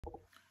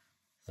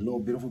Hello,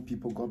 beautiful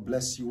people. God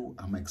bless you.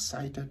 I'm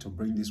excited to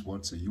bring this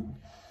word to you.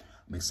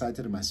 I'm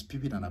excited in my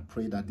spirit, and I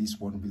pray that this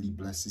one really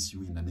blesses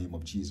you in the name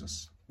of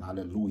Jesus.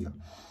 Hallelujah.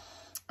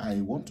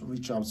 I want to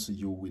reach out to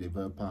you with a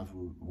very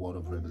powerful word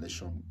of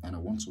revelation, and I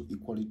want to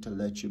equally to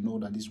let you know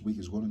that this week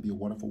is going to be a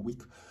wonderful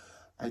week.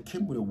 I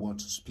came with a word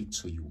to speak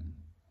to you.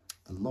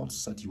 The Lord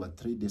said you are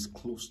 3 days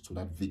close to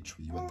that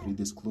victory. You are 3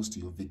 days close to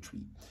your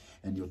victory,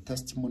 and your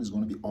testimony is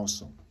going to be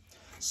awesome,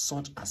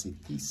 such as it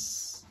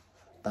is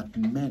that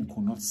men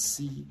could not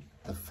see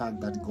the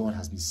fact that God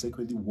has been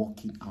secretly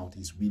working out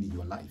his will in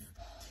your life.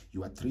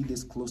 You are 3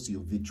 days close to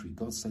your victory.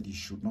 God said you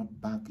should not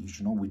you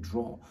should not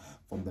withdraw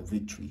from the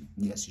victory.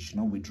 Yes, you should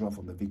not withdraw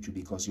from the victory,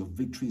 because your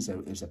victory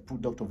is a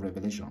product of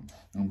revelation.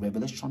 And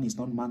revelation is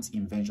not man's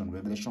invention.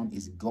 Revelation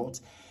is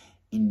God's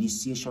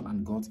initiation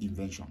and God's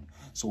invention.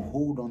 So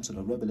hold on to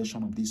the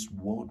revelation of this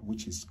word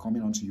which is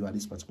coming onto you at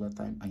this particular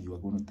time, and you are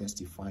going to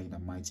testify in the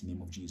mighty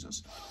name of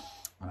Jesus.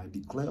 And I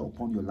declare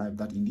upon your life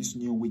that in this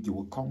new week, you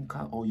will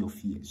conquer all your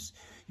fears.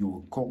 You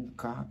will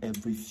conquer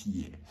every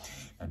fear.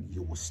 And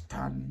you will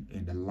stand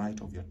in the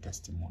light of your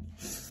testimony.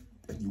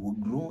 And you will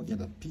grow in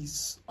the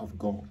peace of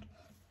God.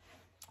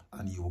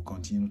 And you will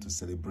continue to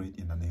celebrate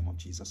in the name of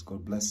Jesus.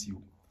 God bless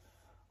you.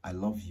 I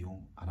love you.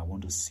 And I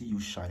want to see you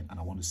shine. And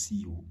I want to see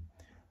you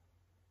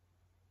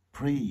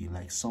pray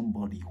like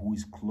somebody who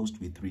is close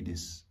to a 3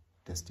 days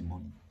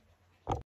testimony.